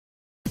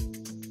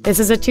This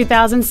is a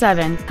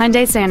 2007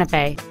 Hyundai Santa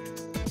Fe.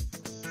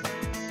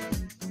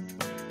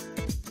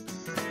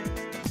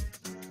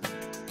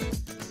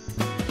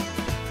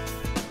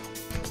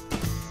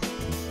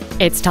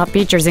 Its top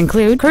features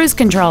include cruise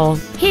control,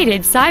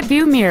 heated side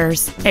view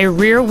mirrors, a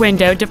rear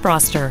window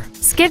defroster,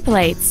 skid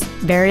plates,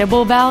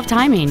 variable valve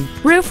timing,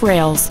 roof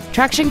rails,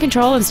 traction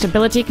control and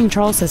stability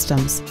control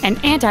systems, an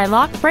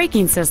anti-lock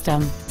braking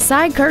system,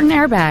 side curtain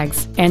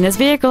airbags, and this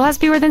vehicle has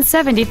fewer than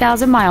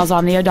 70,000 miles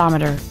on the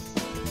odometer.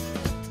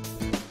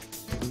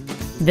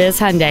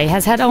 This Hyundai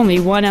has had only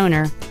one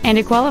owner, and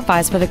it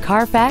qualifies for the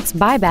Carfax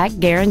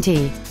buyback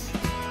guarantee.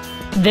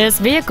 This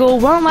vehicle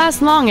won't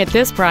last long at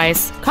this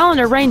price. Call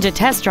and arrange a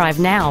test drive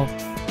now.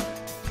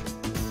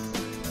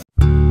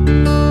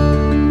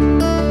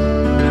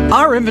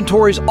 Our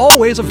inventory is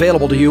always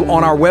available to you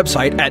on our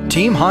website at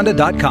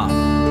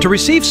teamhonda.com. To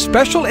receive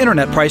special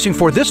internet pricing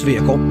for this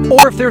vehicle,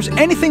 or if there's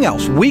anything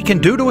else we can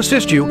do to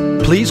assist you,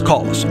 please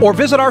call us or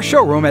visit our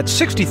showroom at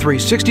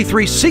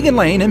 6363 Siegen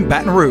Lane in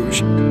Baton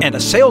Rouge, and a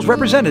sales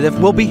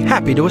representative will be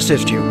happy to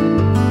assist you.